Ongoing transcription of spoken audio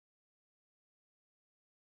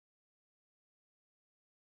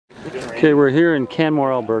Okay, we're here in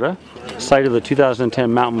Canmore, Alberta, site of the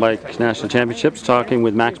 2010 Mountain Bike National Championships, talking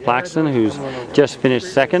with Max Plaxton, who's just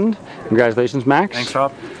finished second. Congratulations, Max. Thanks,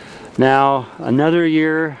 Rob. Now, another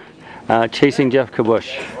year chasing Jeff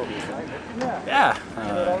Kabush. Yeah,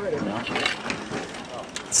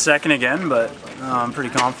 second again, but I'm pretty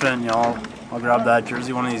confident. I'll grab that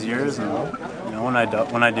jersey one of these years, and when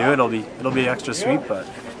I do, it'll be extra sweet. But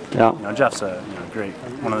yeah, Jeff's a great,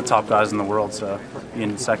 one of the top guys in the world, so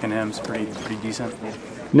being second to him is pretty decent.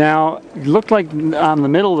 Now, it looked like on the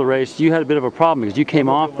middle of the race you had a bit of a problem because you came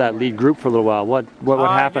off that lead group for a little while. What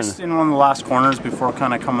happened? Just in one of the last corners before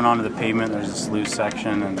kind of coming onto the pavement, there's this loose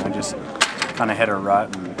section, and I just kind of hit a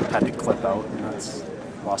rut and had to clip out, and that's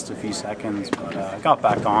lost a few seconds. But I got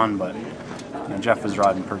back on, but Jeff was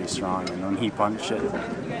riding pretty strong, and when he punched it,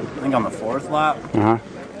 I think on the fourth lap, I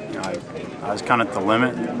was kind of at the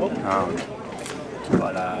limit.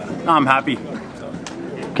 But no, I'm happy.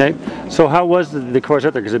 Okay, so how was the course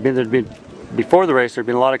out there? Because before the race, there'd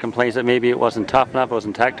been a lot of complaints that maybe it wasn't tough enough, it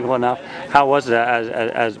wasn't technical enough. How was it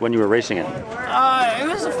as when you were racing it?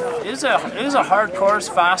 It was a hard course,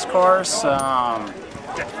 fast course. I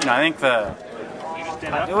think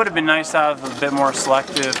it would have been nice to have a bit more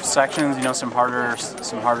selective sections. Some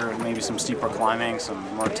harder, maybe some steeper climbing,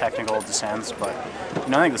 some more technical descents. But I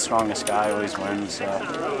think the strongest guy always wins.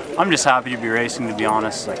 I'm just happy to be racing. To be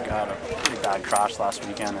honest, I had a pretty bad crash last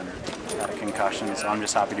weekend and had a concussion, so I'm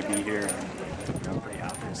just happy to be here. And I'm pretty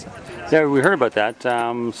happy. So. Yeah, we heard about that.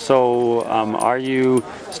 Are you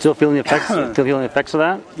still feeling the effects? Of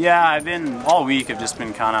that? Yeah, I've been all week. I've just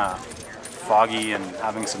been kind of foggy and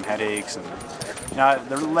having some headaches, and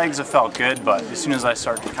the legs have felt good, but as soon as I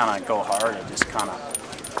start to kind of go hard, it just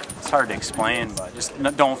it's hard to explain, but just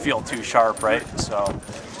don't feel too sharp, right? So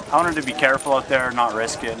I wanted to be careful out there, not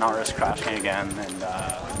risk crashing again, and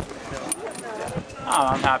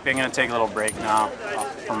I'm happy. I'm going to take a little break now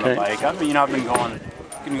from the bike. I've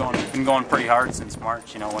been going pretty hard since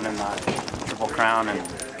March. Winning that Triple Crown in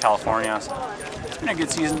California. So it's been a good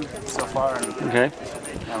season so far. Okay.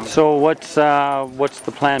 So what's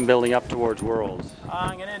the plan building up towards Worlds?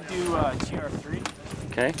 I'm gonna do TR3.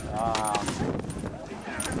 Okay.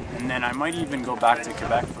 And then I might even go back to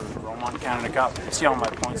Quebec for the Roman Canada Cup. See how my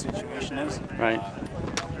point situation is. Right.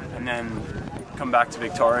 And then come back to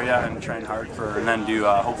Victoria and train hard and then do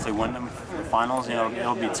hopefully win them for the finals.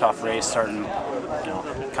 It'll be a tough race starting,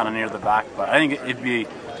 kind of near the back, but I think it'd be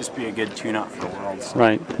a good tune-up for Worlds.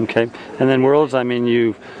 Right. Okay. And then Worlds,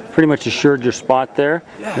 you've pretty much assured your spot there.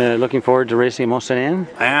 Yeah. Looking forward to racing at Mont-Saint-Anne?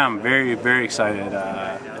 I am very, very excited.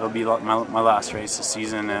 It'll be my last race this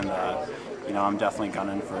season, and I'm definitely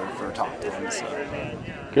gunning for a top 10. So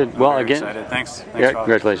good. Well, again, excited. Thanks. Yeah,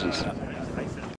 congratulations.